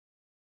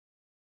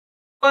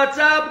What's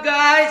up,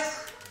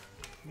 guys?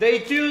 Day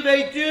two.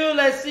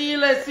 Let's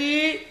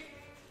see.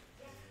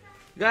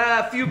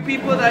 Got a few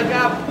people that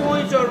got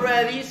points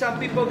already. Some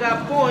people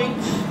got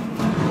points.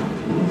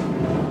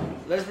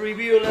 Let's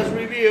review.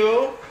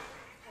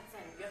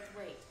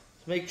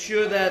 Make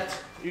sure that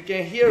you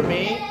can hear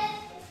me.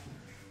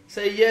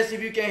 Say yes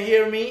if you can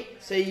hear me.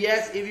 Say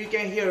yes if you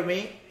can hear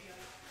me.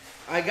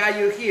 I got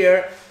you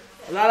here.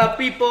 A lot of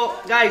people,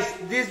 guys,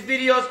 these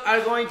videos are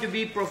going to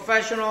be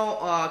professional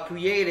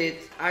created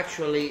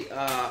actually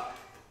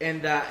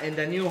in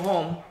the new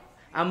home.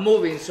 I'm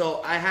moving,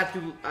 so I have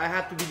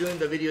to be doing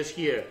the videos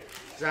here.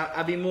 So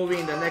I'll be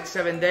moving the next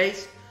 7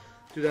 days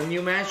to the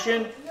new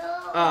mansion.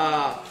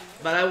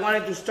 But I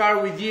wanted to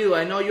start with you.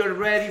 I know you're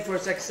ready for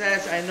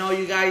success. I know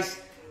you guys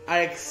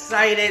are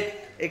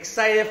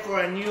excited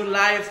for a new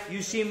life.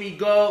 You see me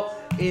go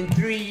in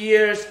 3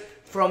 years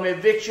from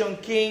eviction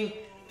king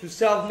to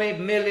self-made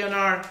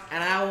millionaire,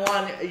 and I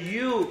want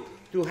you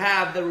to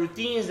have the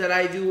routines that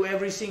I do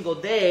every single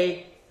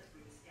day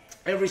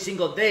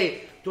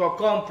to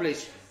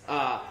accomplish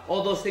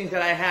all those things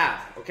that I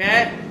have,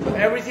 okay? So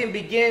everything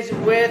begins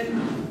with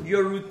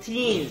your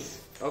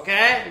routines,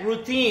 okay?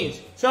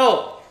 Routines.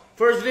 So,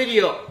 first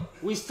video,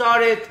 we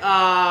started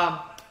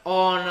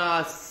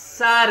on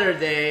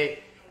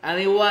Saturday,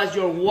 and it was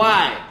your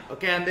why,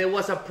 okay? And there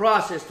was a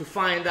process to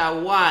find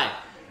out why.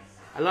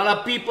 A lot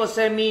of people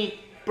send me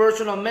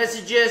personal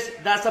messages.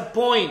 That's a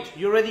point.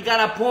 You already got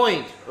a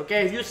point,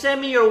 okay? If you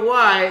send me your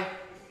why,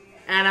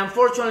 and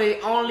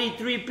unfortunately only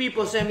 3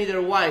 people send me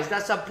their whys,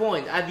 that's a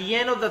point. At the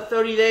end of the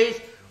 30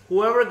 days,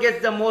 whoever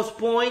gets the most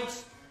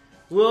points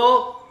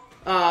will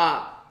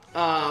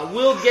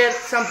get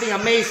something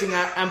amazing.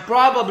 And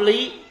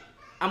probably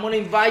I'm gonna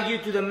invite you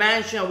to the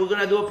mansion. We're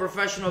gonna do a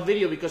professional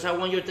video because I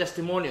want your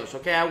testimonials,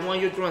 okay? I want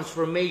your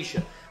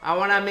transformation. I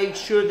wanna make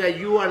sure that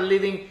you are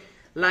living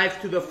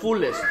life to the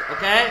fullest,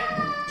 okay?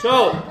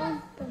 So,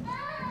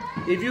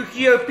 if you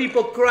hear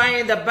people crying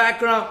in the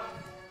background,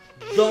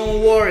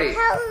 don't worry.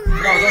 No,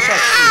 don't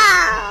touch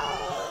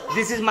me.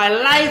 This is my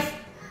life.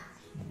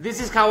 This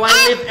is how I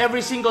live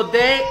every single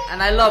day,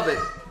 and I love it.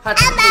 My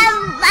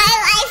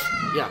life.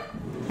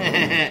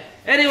 Yeah.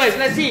 Anyways,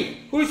 let's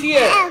see. Who's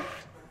here?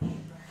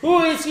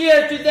 Who is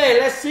here today?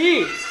 Let's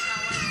see.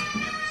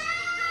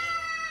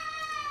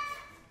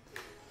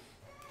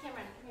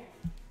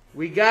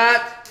 We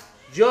got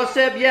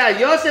Joseph. Yeah,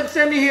 Joseph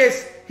sent me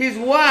his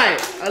why.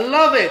 I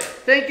love it.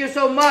 Thank you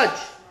so much.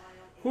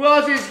 Who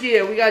else is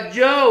here? We got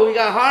Joe. We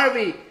got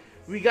Harvey.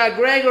 We got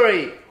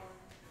Gregory.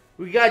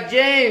 We got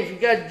James. We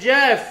got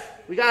Jeff.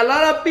 We got a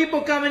lot of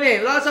people coming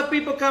in. Lots of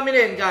people coming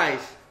in, guys.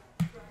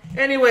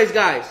 Anyways,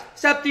 guys,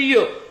 it's up to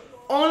you.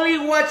 Only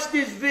watch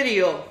this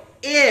video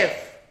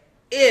if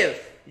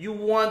you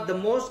want the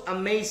most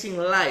amazing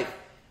life.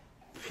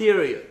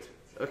 Period.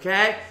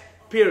 Okay?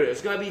 Period.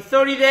 It's going to be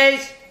 30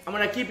 days. I'm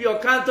going to keep you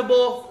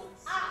accountable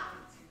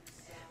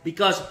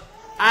because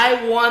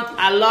I want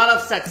a lot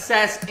of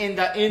success in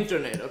the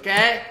internet,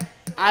 okay?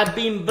 I've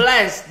been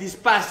blessed these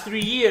past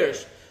 3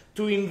 years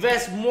to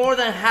invest more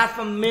than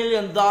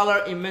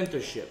 $500,000 in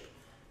mentorship,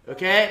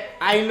 okay?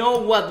 I know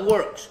what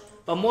works,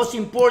 but most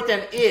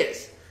important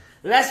is,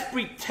 let's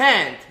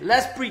pretend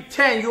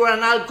you're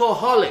an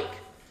alcoholic,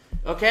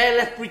 okay?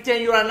 Let's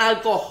pretend you're an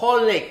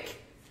alcoholic.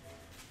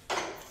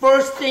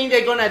 First thing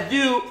they're gonna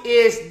do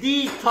is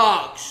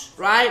detox,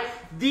 right?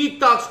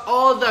 Detox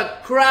all the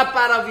crap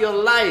out of your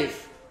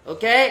life,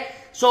 okay?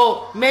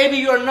 So maybe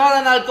you're not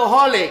an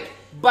alcoholic,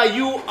 but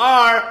you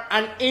are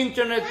an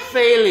internet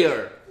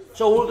failure.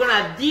 So we're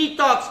gonna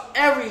detox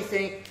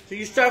everything so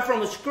you start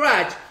from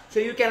scratch so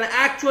you can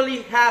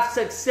actually have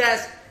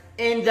success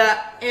in the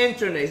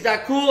internet. Is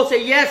that cool?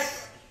 Say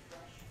yes.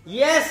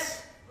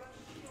 Yes.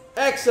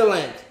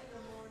 Excellent.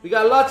 We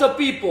got lots of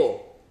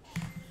people.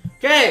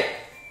 Okay.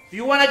 If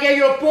you want to get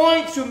your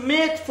point,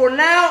 submit. For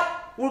now,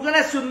 we're going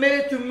to submit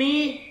it to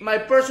me, my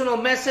personal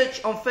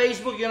message on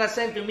Facebook. You're going to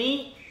send to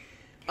me.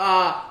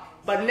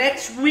 But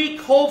next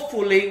week,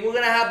 hopefully, we're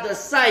going to have the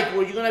site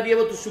where you're going to be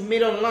able to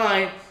submit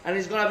online, and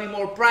it's going to be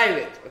more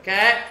private,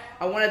 okay?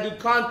 I want to do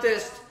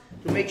contests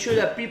to make sure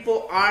that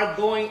people are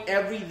going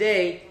every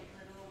day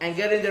and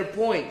getting their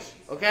points,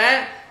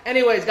 okay?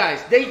 Anyways,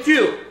 guys, day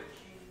 2.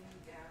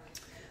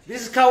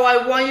 This is how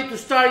I want you to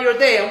start your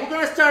day, and we're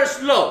going to start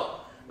slow.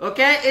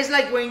 Okay, it's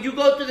like when you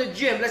go to the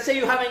gym. Let's say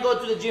you haven't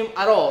gone to the gym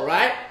at all,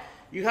 right?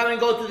 You haven't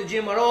gone to the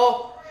gym at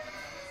all.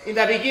 In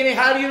the beginning,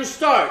 how do you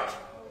start?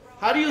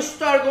 How do you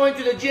start going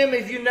to the gym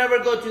if you never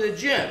go to the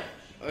gym?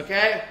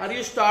 Okay, how do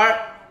you start?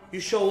 You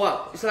show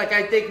up. It's like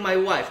I take my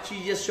wife.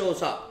 She just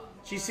shows up.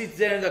 She sits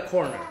there in the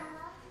corner.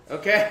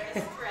 Okay?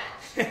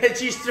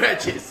 She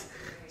stretches.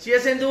 She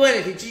doesn't do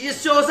anything. She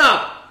just shows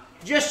up.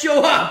 Just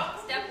show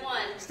up. Step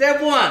 1.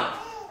 Step 1.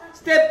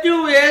 Step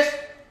 2 is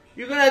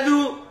you're going to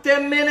do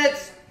 10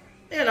 minutes.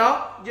 You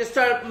know, just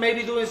start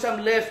maybe doing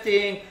some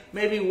lifting,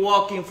 maybe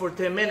walking for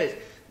 10 minutes.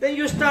 Then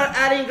you start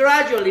adding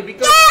gradually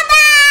because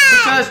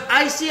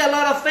I see a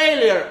lot of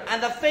failure.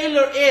 And the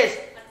failure is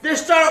they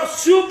start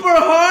super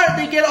hard,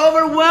 they get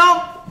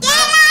overwhelmed.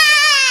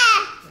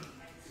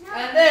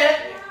 And then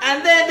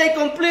they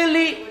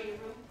completely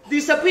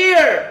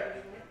disappear.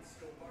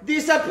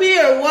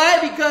 Disappear.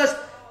 Why? Because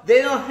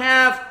they don't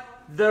have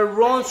the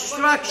wrong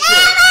structure.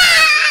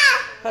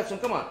 Hudson,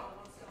 come on.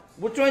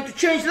 We're trying to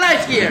change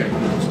lives here.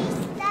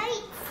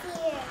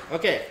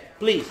 Okay,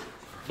 please,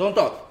 don't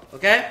talk,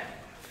 okay?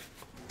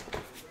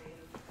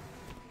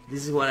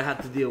 This is what I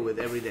have to deal with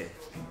every day.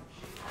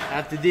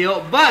 I have to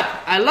deal, but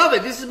I love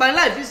it. This is my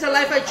life. This is the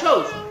life I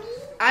chose.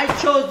 I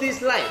chose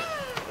this life.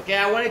 Okay,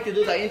 I wanted to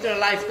do the internet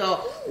lifestyle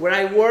where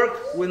I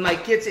work with my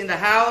kids in the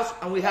house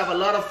and we have a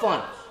lot of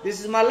fun. This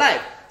is my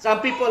life.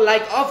 Some people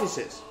like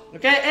offices.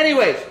 Okay,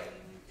 anyways.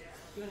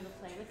 You want to go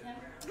play with him?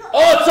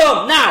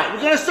 Awesome. Now,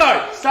 we're going to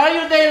start. Start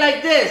your day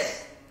like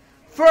this.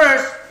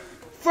 First,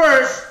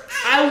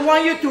 I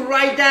want you to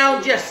write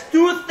down just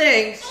 2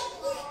 things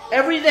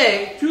every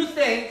day. 2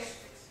 things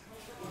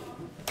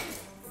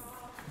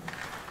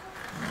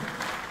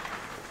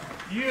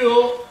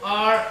you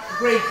are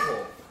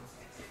grateful.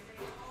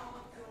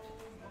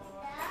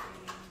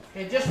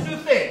 Okay, just 2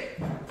 things.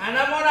 And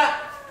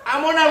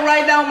I'm gonna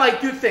write down my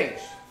 2 things.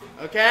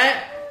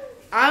 Okay?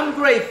 I'm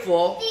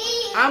grateful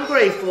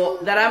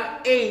that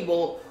I'm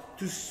able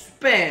to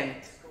spend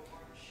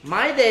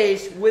my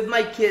days with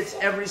my kids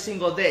every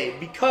single day,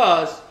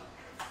 because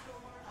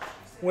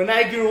when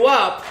I grew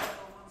up,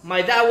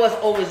 my dad was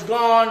always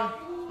gone,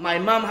 my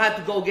mom had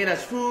to go get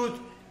us food,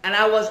 and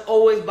I was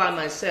always by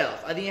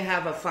myself. I didn't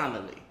have a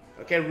family,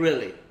 okay,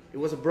 really. It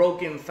was a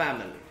broken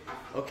family,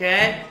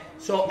 okay?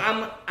 So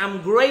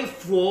I'm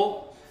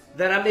grateful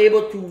that I'm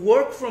able to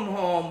work from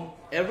home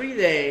every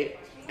day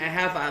and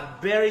have a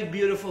very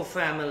beautiful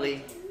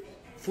family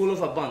full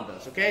of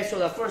abundance, okay? So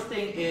the first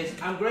thing is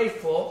I'm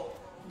grateful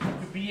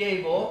to be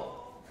able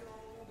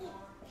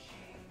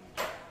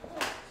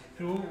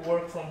to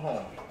work from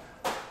home.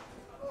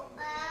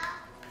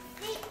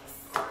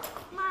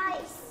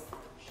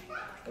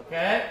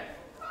 Okay?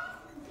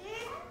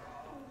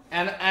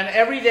 And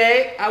every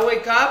day I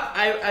wake up,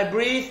 I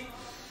breathe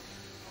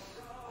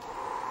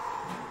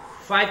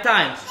 5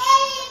 times.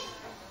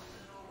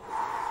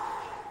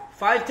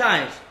 5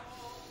 times.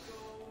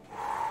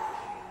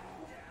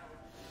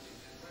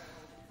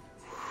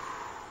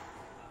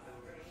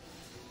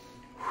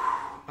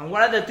 And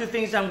what are the 2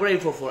 things I'm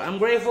grateful for? I'm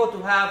grateful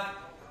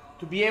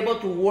to be able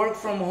to work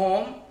from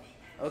home.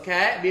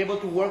 Okay? Be able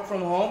to work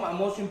from home. And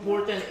most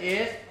important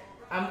is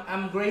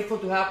I'm grateful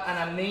to have an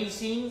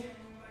amazing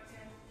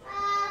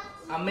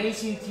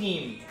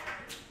team.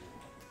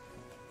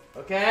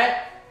 Okay?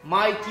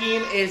 My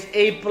team is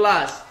A+,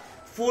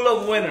 full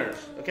of winners.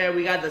 Okay?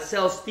 We got the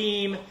sales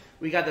team,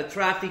 we got the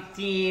traffic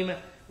team,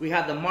 we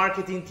have the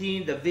marketing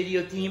team, the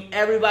video team.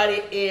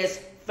 Everybody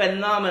is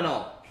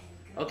phenomenal.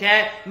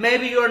 Okay?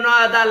 Maybe you're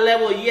not at that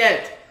level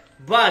yet,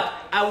 but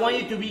I want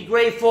you to be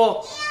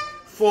grateful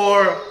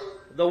for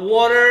the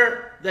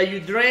water that you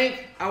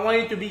drink. I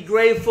want you to be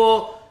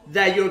grateful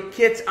that your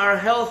kids are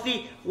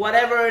healthy.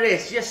 Whatever it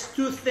is, just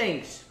 2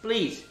 things,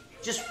 please.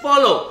 Just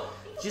follow.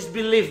 Just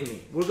believe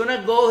me. We're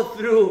gonna go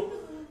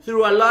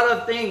through a lot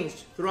of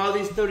things throughout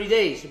these 30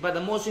 days, but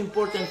the most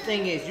important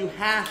thing is you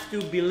have to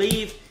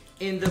believe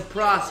in the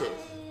process.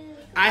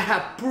 I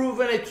have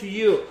proven it to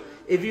you.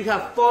 If you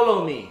have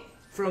followed me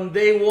from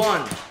day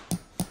 1,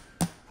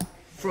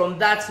 from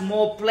that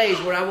small place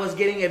where I was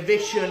getting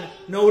eviction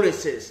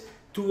notices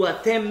to a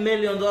 $10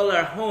 million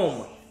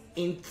home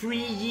in 3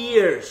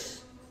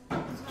 years.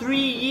 3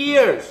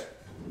 years.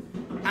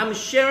 I'm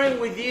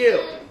sharing with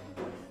you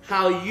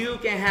how you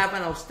can have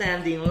an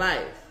outstanding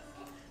life.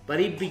 But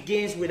it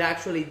begins with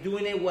actually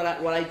doing it what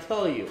I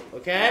tell you,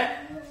 okay?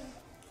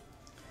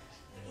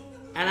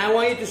 And I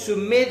want you to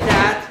submit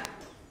that.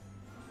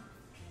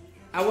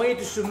 I want you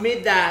to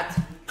submit that,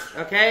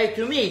 okay,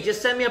 to me.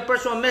 Just send me a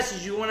personal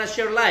message you want to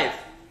share live,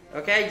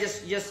 okay?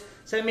 Just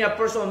send me a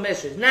personal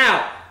message.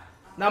 Now,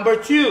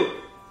 number 2,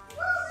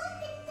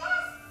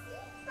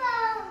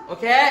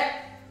 okay?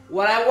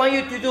 What I want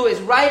you to do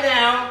is write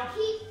down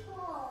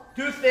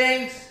 2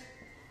 things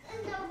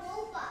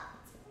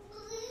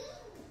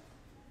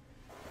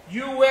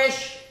you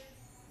wish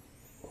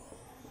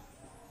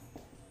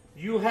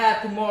you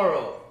had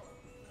tomorrow.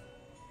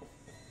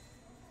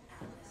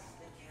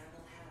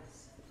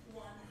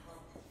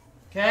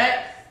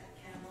 Okay?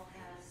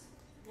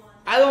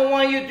 I don't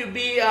want you to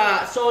be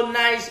so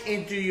nice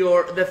into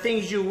the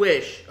things you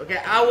wish. Okay?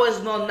 I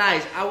was not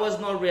nice. I was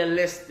not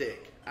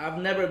realistic. I've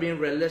never been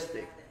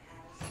realistic.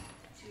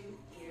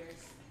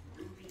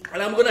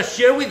 And I'm going to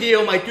share with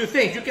you my 2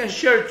 things. You can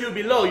share 2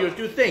 below, your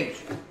 2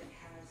 things.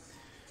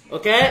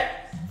 Okay?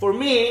 For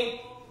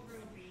me,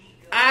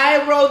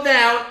 I wrote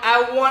down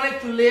I wanted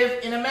to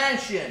live in a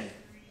mansion.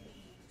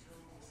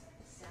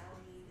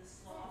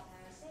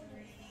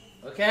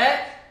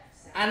 Okay?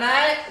 And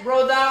I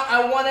wrote down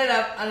I wanted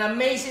an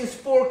amazing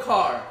sport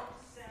car.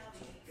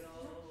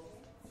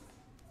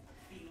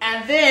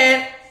 And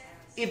then,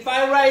 if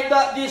I write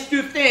up these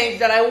 2 things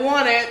that I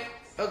wanted,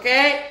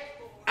 okay,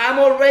 I'm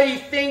already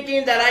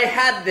thinking that I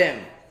had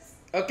them.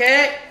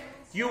 Okay?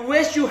 You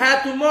wish you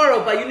had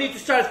tomorrow, but you need to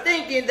start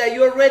thinking that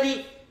you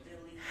already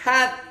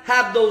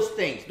have those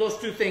things, those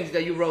 2 things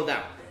that you wrote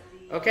down.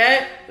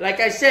 Okay? Like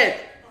I said,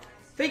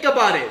 think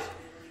about it.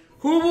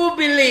 Who will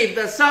believe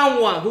that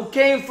someone who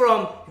came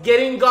from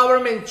getting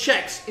government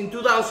checks in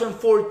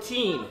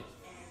 2014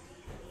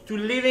 to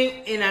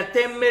living in a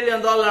 $10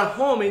 million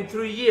home in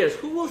 3 years,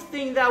 who will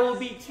think that will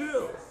be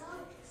true?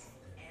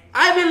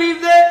 I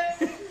believed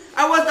it.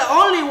 I was the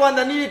only one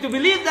that needed to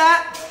believe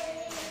that.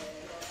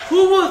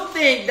 Who would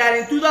think that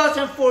in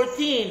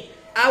 2014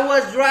 I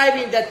was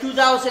driving the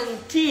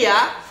 2000 Kia,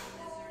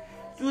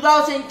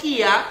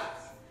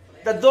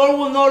 the door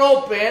will not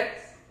open,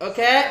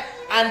 okay?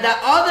 And the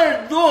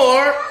other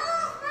door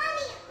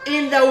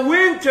in the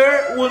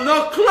winter will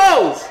not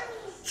close.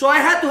 So I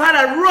had to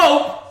have a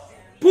rope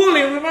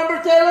pulling,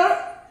 remember Taylor?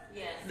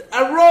 Yes.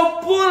 A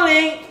rope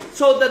pulling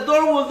so the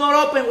door will not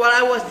open while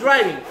I was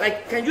driving.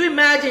 Like, can you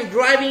imagine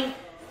driving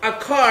a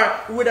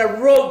car with a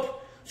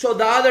rope so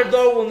the other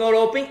door will not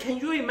open? Can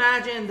you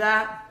imagine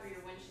that? Or your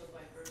windshield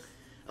wipers.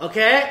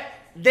 Okay?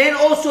 Then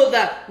also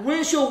the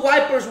windshield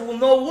wipers will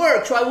not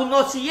work, so I will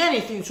not see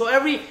anything. So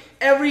every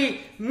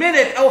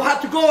minute I will have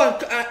to go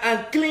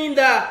and clean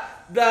the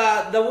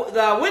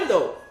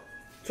window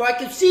so I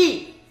can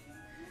see.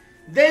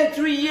 Then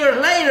 3 years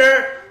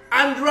later,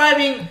 I'm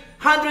driving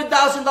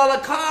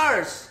 $100,000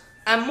 cars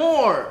and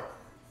more.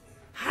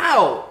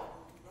 How?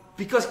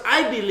 Because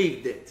I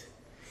believed it.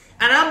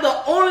 And I'm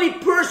the only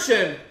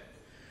person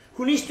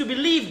who needs to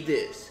believe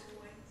this.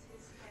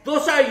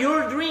 Those are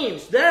your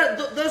dreams.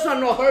 Those are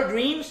not her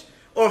dreams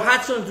or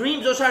Hudson's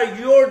dreams. Those are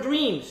your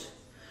dreams.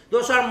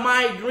 Those are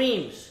my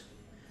dreams.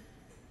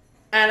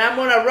 And I'm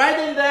going to write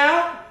them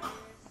down.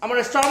 I'm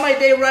going to start my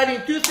day writing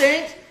 2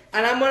 things.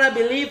 And I'm going to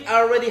believe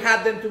I already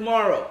have them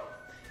tomorrow.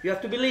 You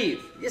have to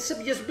believe.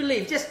 Just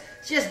believe. Just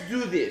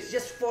do this.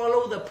 Just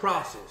follow the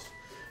process.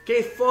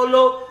 Okay,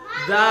 follow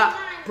the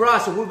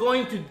process. We're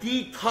going to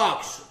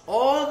detox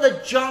all the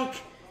junk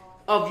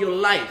of your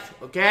life.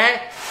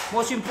 Okay?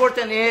 Most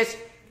important is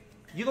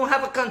you don't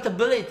have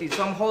accountability,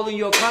 so I'm holding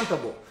you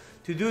accountable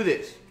to do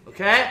this.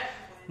 Okay?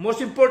 Most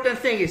important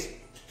thing is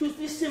do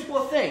these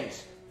simple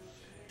things.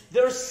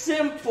 They're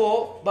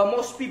simple, but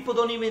most people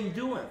don't even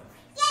do them.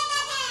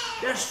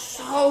 They're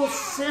so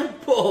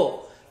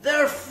simple.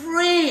 They're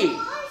free.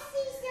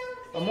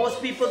 But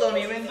most people don't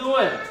even do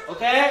it.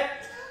 Okay?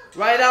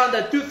 Write down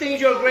the 2 things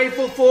you're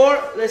grateful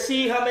for. Let's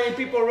see how many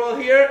people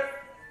wrote here.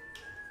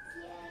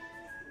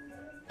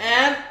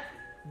 And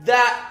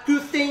the 2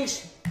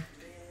 things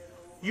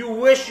you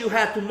wish you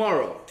had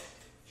tomorrow.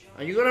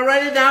 And you're going to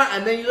write it down,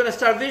 and then you're going to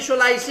start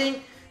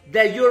visualizing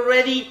that you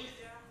already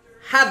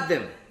have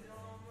them.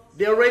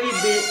 They already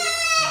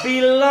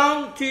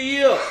belong to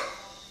you.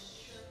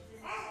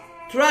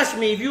 Trust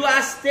me, if you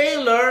ask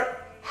Taylor,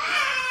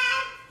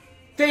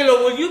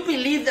 will you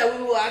believe that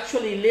we will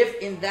actually live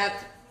in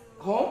that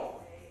home?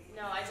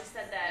 No, I just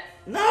said that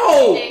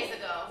No! 2 days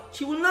ago.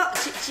 She will not,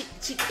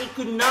 she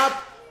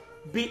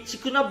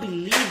could not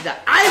believe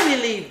that. I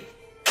believe,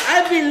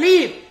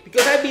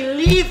 because I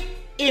believe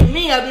in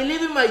me, I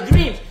believe in my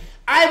dreams.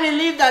 I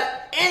believe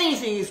that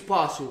anything is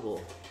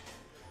possible.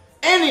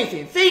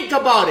 Anything. Think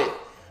about it.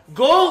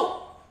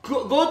 Go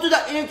to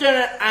the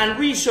internet and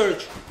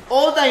research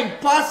all the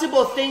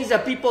impossible things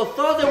that people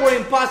thought they were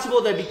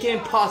impossible that became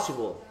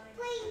possible.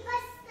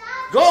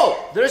 Go.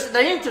 There's the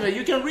internet.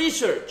 You can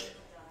research.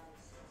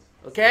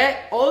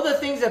 Okay? All the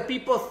things that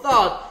people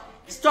thought,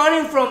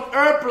 starting from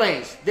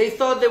airplanes, they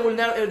thought they were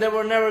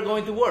never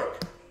going to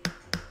work.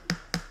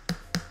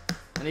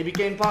 And it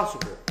became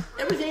possible.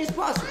 Everything is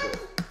possible.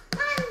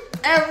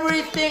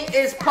 Everything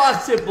is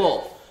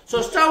possible.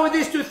 So start with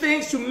these 2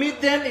 things to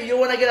meet them if you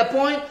want to get a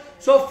point.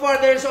 So far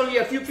there's only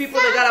a few people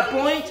that got a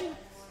point.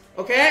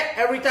 Okay?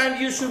 Every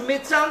time you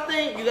submit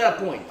something, you got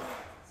a point.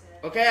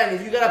 Okay? And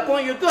if you got a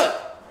point, you're good.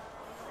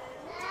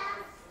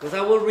 Because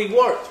I will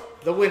reward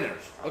the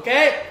winners.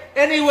 Okay?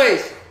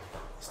 Anyways,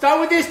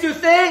 start with these 2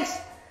 things.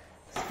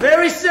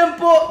 Very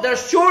simple. They're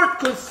short,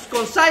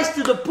 concise,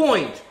 to the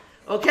point.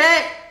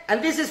 Okay?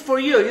 And this is for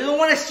you. You don't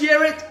want to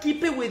share it,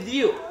 keep it with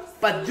you.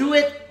 But do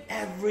it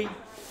every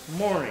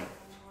morning.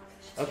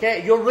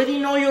 Okay? You already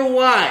know your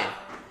why.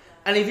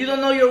 And if you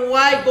don't know your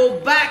why, go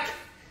back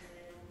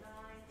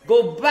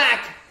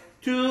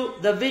to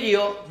the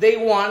video, day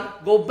 1.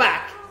 Go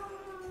back.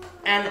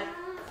 And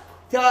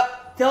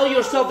tell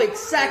yourself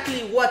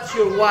exactly what's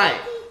your why.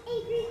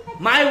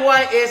 My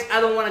why is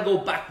I don't want to go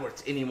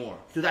backwards anymore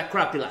to that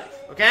crappy life.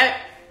 Okay?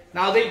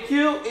 Now day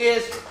 2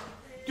 is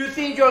 2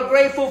 things you're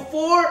grateful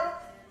for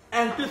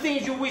and 2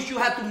 things you wish you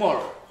had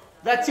tomorrow.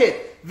 That's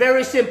it.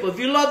 Very simple. If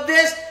you love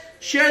this,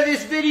 share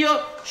this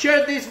video.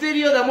 Share this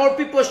video. The more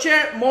people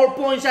share, more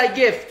points I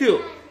give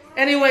too.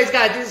 Anyways,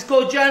 guys, this is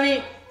Coach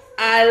Giani.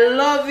 I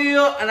love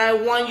you and I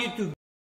want you to